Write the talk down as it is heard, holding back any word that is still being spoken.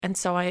And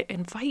so I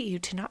invite you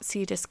to not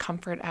see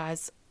discomfort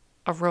as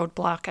a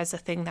roadblock, as a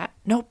thing that,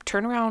 nope,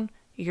 turn around,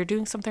 you're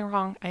doing something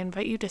wrong. I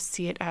invite you to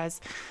see it as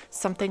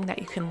something that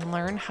you can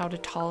learn how to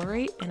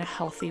tolerate in a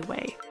healthy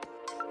way.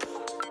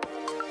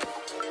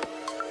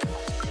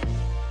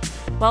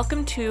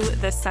 Welcome to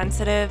the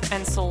Sensitive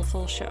and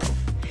Soulful Show.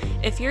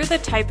 If you're the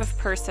type of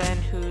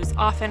person who's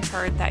often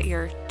heard that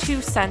you're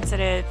too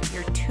sensitive,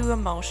 you're too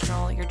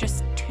emotional, you're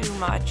just too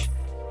much,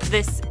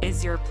 this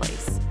is your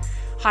place.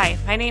 Hi,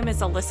 my name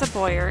is Alyssa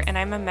Boyer, and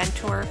I'm a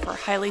mentor for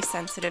highly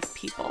sensitive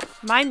people.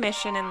 My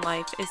mission in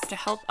life is to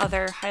help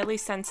other highly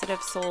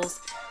sensitive souls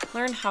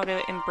learn how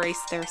to embrace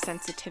their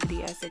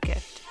sensitivity as a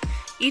gift.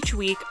 Each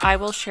week, I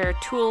will share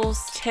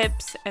tools,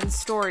 tips, and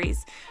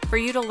stories for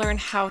you to learn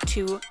how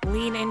to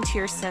lean into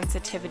your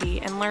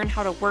sensitivity and learn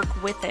how to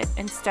work with it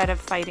instead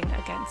of fighting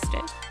against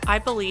it. I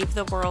believe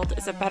the world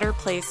is a better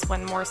place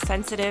when more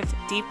sensitive,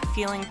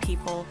 deep-feeling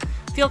people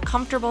feel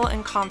comfortable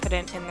and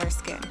confident in their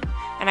skin,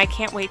 and I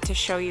can't wait to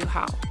show you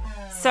how.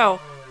 So,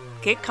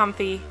 get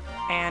comfy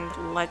and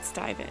let's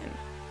dive in.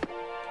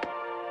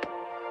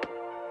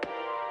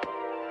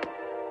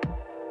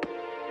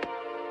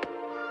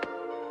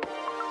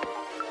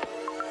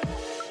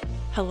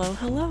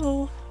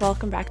 Hello.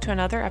 Welcome back to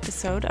another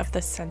episode of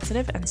the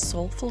Sensitive and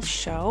Soulful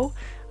Show.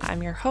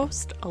 I'm your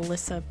host,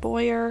 Alyssa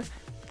Boyer.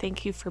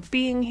 Thank you for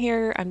being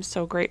here. I'm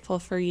so grateful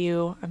for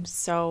you. I'm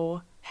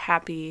so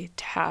happy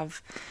to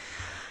have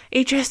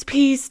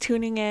HSPs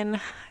tuning in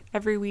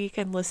every week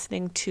and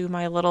listening to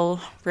my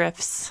little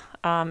riffs.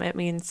 It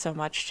means so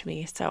much to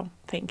me, so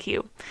thank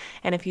you.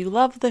 And if you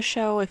love the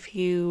show, if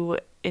you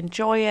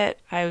enjoy it,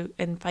 I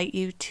invite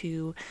you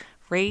to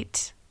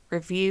rate,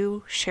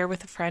 review, share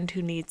with a friend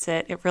who needs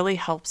it. It really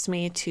helps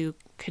me to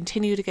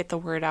continue to get the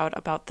word out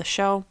about the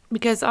show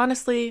because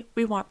honestly,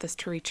 we want this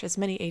to reach as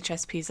many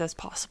HSPs as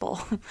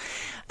possible.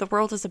 The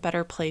world is a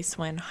better place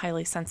when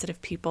highly sensitive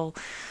people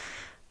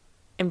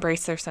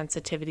embrace their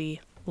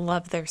sensitivity,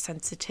 love their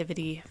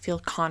sensitivity, feel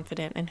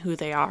confident in who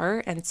they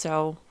are. And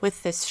so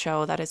with this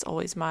show, that is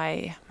always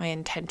my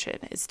intention,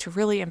 is to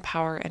really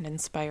empower and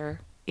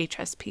inspire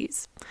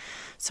HSPs.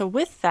 So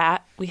with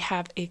that, we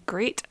have a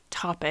great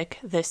topic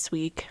this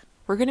week.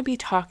 We're going to be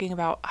talking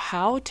about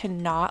how to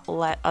not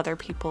let other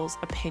people's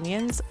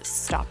opinions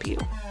stop you.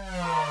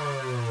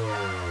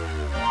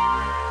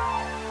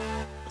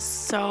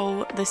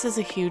 So this is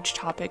a huge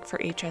topic for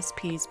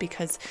HSPs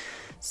because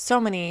so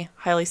many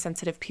highly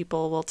sensitive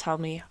people will tell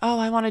me, oh,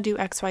 I want to do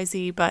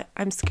XYZ, but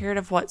I'm scared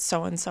of what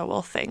so-and-so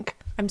will think.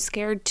 I'm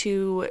scared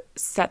to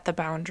set the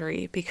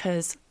boundary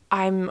because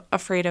I'm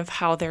afraid of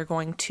how they're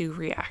going to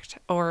react,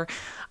 or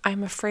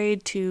I'm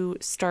afraid to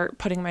start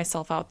putting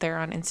myself out there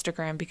on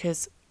Instagram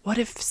because what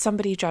if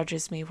somebody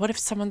judges me? What if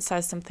someone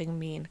says something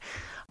mean?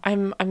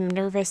 I'm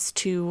nervous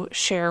to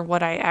share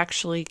what I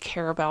actually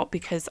care about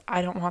because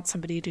I don't want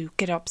somebody to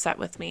get upset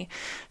with me.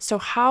 So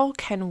how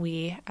can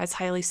we, as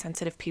highly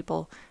sensitive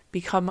people,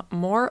 become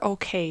more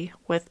okay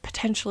with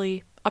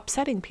potentially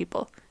upsetting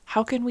people?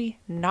 How can we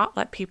not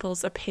let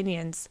people's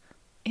opinions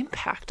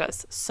impact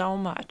us so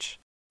much?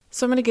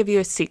 So I'm going to give you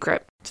a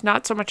secret. It's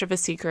not so much of a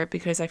secret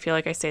because I feel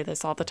like I say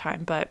this all the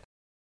time, but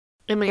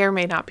it may or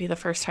may not be the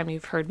first time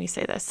you've heard me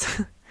say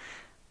this.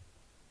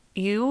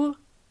 You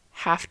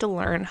have to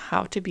learn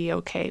how to be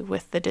okay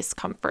with the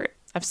discomfort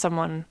of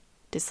someone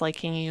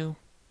disliking you,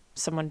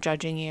 someone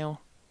judging you,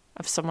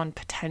 of someone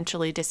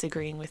potentially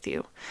disagreeing with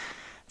you.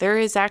 There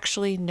is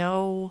actually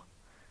no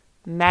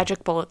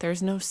magic bullet.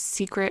 There's no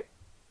secret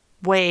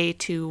way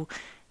to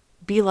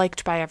be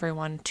liked by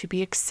everyone, to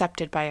be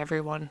accepted by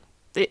everyone.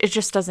 It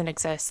just doesn't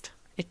exist.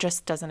 It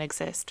just doesn't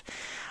exist.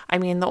 I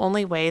mean, the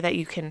only way that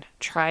you can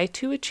try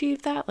to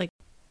achieve that,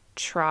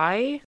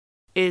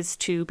 is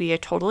to be a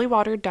totally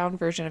watered down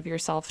version of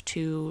yourself,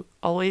 to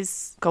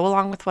always go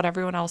along with what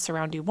everyone else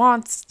around you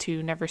wants,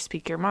 to never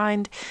speak your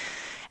mind.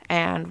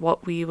 And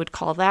what we would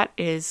call that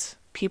is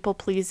people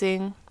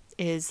pleasing,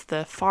 is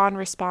the fawn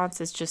response,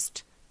 is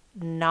just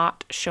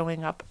not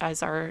showing up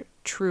as our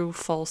true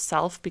full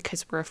self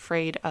because we're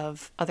afraid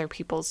of other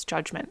people's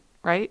judgment,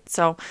 right?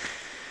 So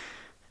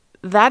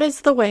that is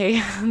the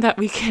way that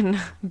we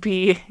can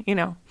be,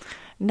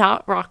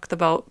 not rock the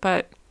boat.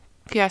 But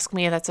if you ask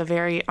me, that's a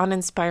very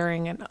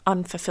uninspiring and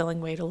unfulfilling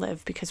way to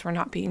live because we're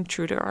not being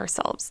true to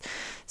ourselves.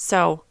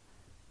 So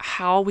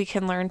how we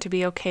can learn to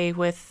be okay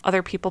with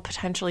other people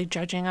potentially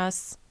judging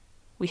us,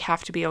 we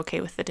have to be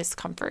okay with the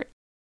discomfort.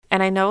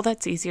 And I know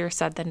that's easier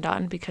said than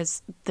done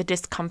because the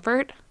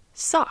discomfort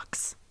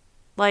sucks.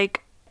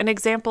 Like, an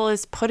example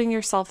is putting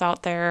yourself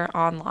out there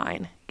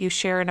online. You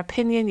share an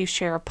opinion, you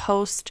share a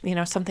post,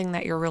 something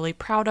that you're really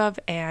proud of,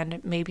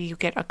 and maybe you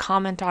get a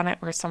comment on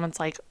it where someone's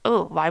like,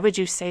 oh, why would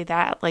you say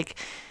that? Like,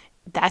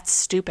 that's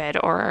stupid,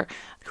 or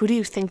who do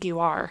you think you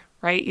are,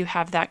 right? You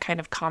have that kind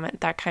of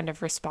comment, that kind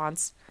of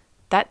response.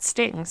 That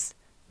stings.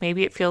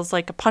 Maybe it feels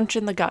like a punch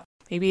in the gut.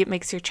 Maybe it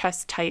makes your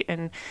chest tight,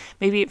 and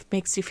maybe it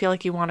makes you feel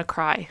like you want to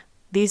cry.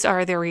 These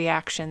are the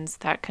reactions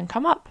that can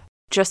come up.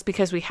 Just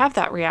because we have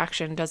that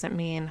reaction doesn't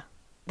mean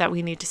that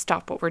we need to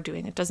stop what we're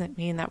doing. It doesn't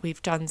mean that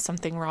we've done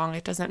something wrong.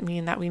 It doesn't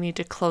mean that we need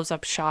to close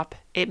up shop.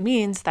 It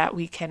means that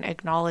we can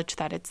acknowledge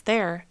that it's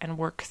there and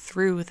work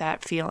through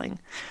that feeling.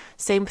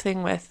 Same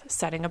thing with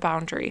setting a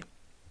boundary.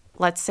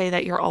 Let's say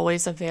that you're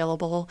always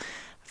available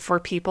for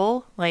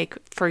people, like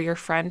for your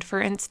friend, for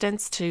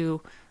instance,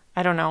 to,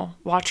 I don't know,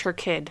 watch her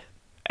kid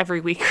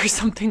every week or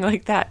something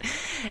like that.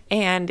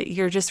 And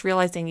you're just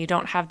realizing you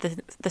don't have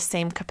the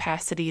same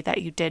capacity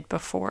that you did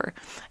before.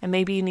 And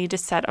maybe you need to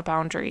set a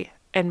boundary.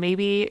 And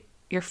maybe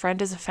your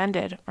friend is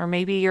offended, or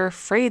maybe you're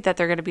afraid that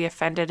they're going to be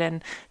offended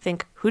and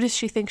think, who does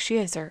she think she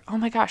is? Or, oh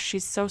my gosh,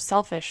 she's so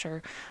selfish,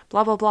 or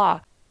blah, blah, blah.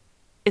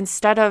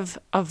 Instead of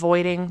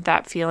avoiding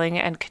that feeling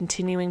and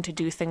continuing to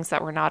do things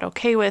that we're not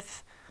okay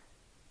with,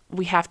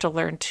 we have to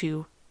learn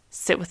to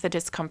sit with the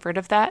discomfort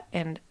of that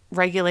and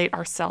regulate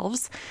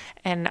ourselves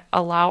and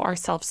allow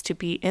ourselves to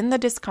be in the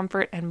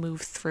discomfort and move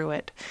through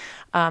it.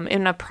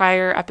 In a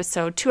prior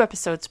episode, 2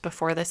 episodes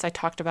before this, I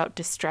talked about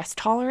distress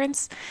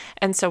tolerance.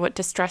 And so what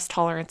distress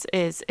tolerance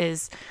is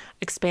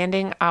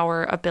expanding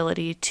our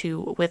ability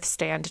to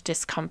withstand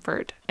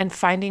discomfort and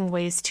finding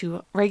ways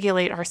to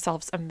regulate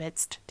ourselves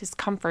amidst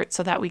discomfort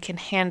so that we can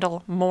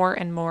handle more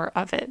and more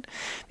of it,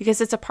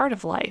 because it's a part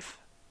of life.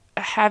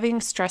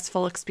 Having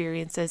stressful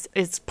experiences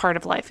is part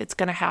of life. It's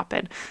going to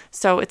happen.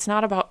 So it's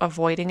not about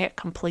avoiding it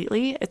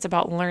completely. It's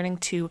about learning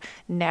to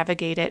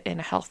navigate it in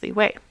a healthy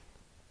way.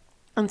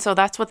 And so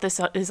that's what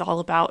this is all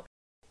about.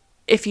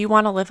 If you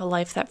want to live a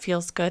life that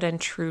feels good and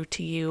true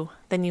to you,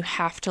 then you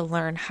have to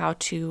learn how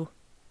to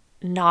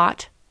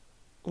not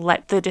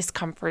let the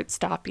discomfort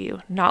stop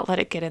you, not let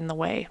it get in the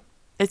way.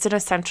 It's an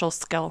essential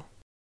skill.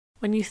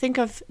 When you think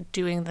of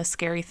doing the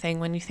scary thing,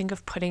 when you think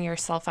of putting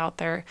yourself out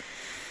there,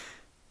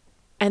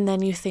 and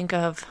then you think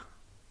of,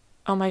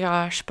 oh my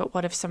gosh, but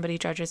what if somebody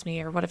judges me,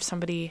 or what if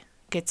somebody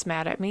gets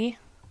mad at me?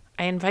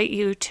 I invite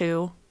you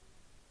to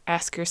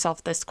ask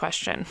yourself this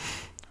question.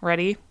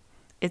 Ready?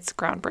 It's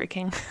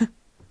groundbreaking.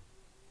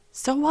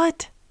 So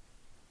what?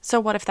 So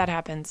what if that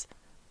happens?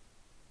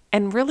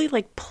 And really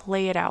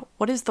play it out.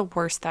 What is the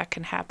worst that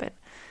can happen?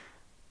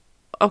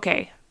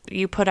 Okay,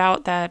 you put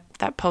out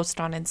that post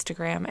on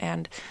Instagram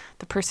and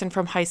the person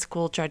from high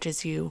school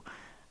judges you.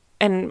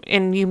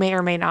 And you may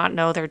or may not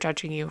know they're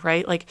judging you,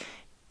 right?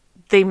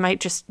 You might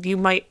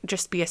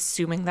just be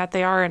assuming that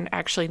they are, and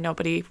actually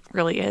nobody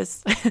really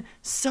is.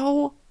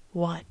 So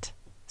what?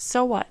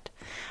 So what?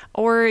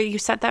 Or you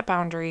set that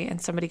boundary and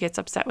somebody gets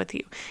upset with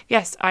you.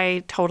 Yes,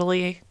 I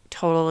totally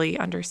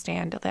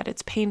understand that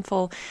it's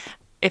painful.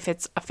 If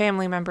it's a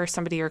family member,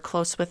 somebody you're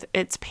close with,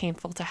 it's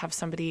painful to have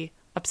somebody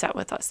upset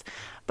with us.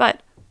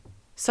 But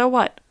so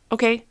what?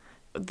 Okay.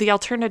 The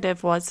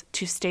alternative was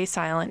to stay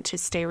silent, to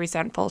stay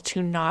resentful,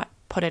 to not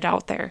put it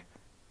out there,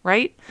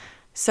 right?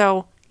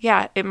 So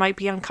yeah, it might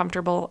be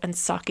uncomfortable and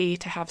sucky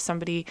to have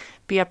somebody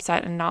be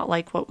upset and not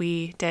like what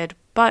we did.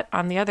 But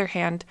on the other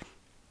hand,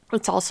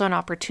 it's also an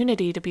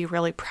opportunity to be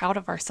really proud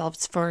of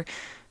ourselves for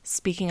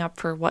speaking up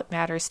for what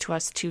matters to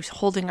us, to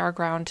holding our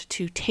ground,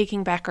 to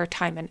taking back our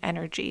time and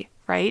energy,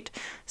 right?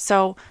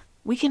 So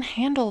we can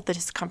handle the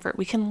discomfort.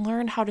 We can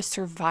learn how to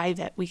survive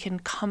it. We can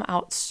come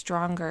out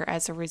stronger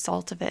as a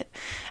result of it.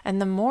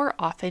 And the more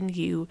often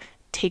you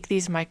take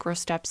these micro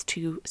steps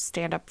to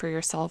stand up for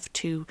yourself,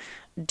 to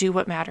do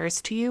what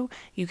matters to you,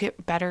 you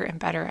get better and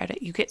better at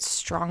it. You get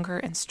stronger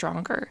and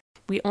stronger.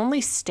 We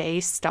only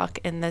stay stuck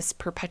in this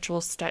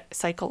perpetual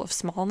cycle of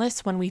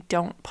smallness when we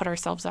don't put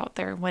ourselves out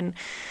there, when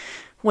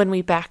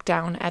we back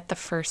down at the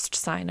first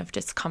sign of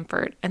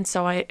discomfort. And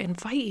so I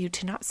invite you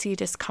to not see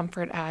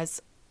discomfort as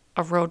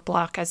a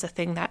roadblock, as a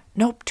thing that,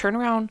 nope, turn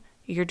around,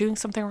 you're doing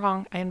something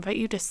wrong. I invite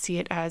you to see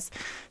it as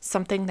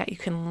something that you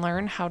can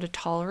learn how to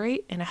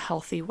tolerate in a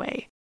healthy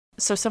way.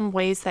 So some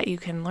ways that you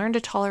can learn to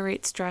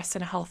tolerate stress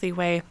in a healthy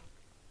way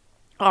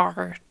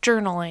are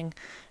journaling,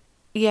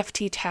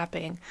 EFT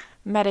tapping,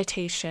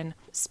 meditation,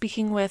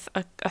 speaking with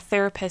a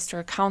therapist or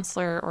a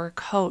counselor or a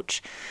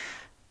coach.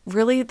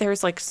 Really,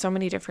 there's so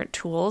many different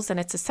tools, and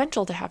it's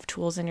essential to have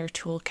tools in your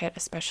toolkit,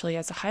 especially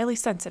as a highly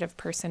sensitive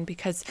person,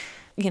 because,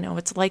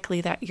 it's likely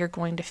that you're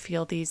going to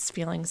feel these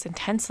feelings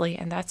intensely,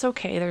 and that's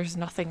okay. There's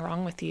nothing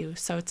wrong with you.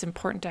 So it's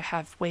important to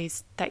have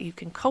ways that you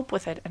can cope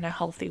with it in a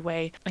healthy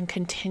way and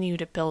continue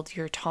to build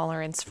your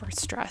tolerance for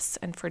stress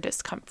and for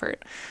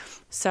discomfort.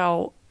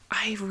 So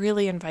I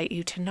really invite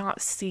you to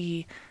not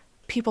see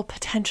people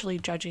potentially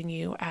judging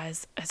you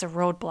as a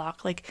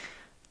roadblock.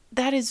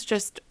 That is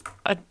just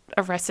a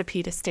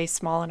recipe to stay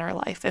small in our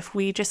life. If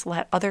we just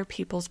let other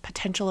people's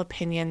potential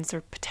opinions or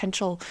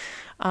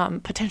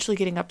potentially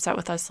getting upset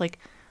with us,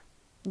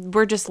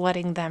 we're just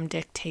letting them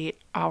dictate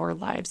our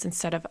lives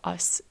instead of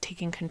us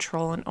taking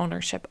control and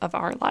ownership of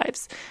our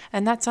lives.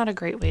 And that's not a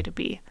great way to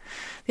be.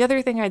 The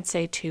other thing I'd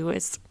say too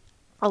is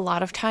a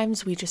lot of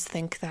times we just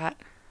think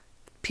that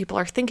people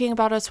are thinking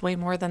about us way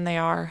more than they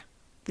are.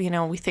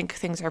 We think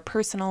things are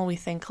personal. We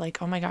think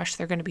oh my gosh,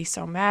 they're going to be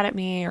so mad at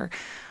me,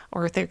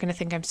 or they're going to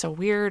think I'm so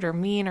weird or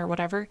mean or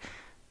whatever.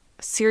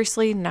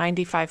 Seriously,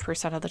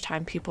 95% of the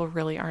time, people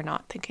really are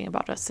not thinking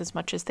about us as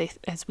much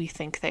as we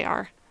think they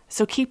are.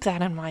 So keep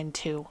that in mind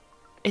too.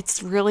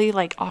 it's really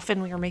like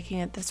often we are making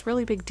it this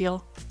really big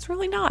deal. It's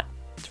really not.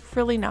 It's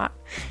really not.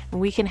 And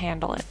we can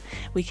handle it.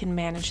 We can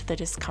manage the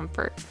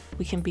discomfort.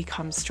 We can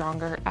become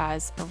stronger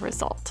as a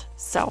result.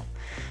 So,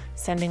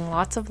 sending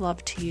lots of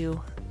love to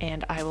you,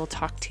 and I will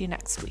talk to you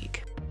next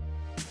week.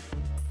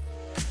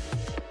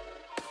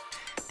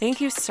 Thank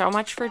you so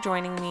much for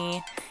joining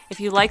me. If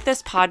you like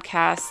this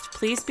podcast,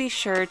 please be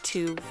sure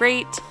to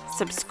rate,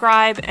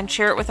 subscribe, and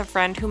share it with a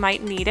friend who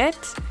might need it.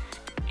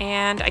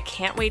 And I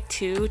can't wait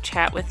to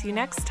chat with you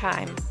next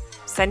time.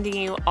 Sending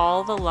you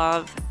all the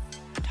love.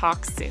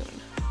 Talk soon.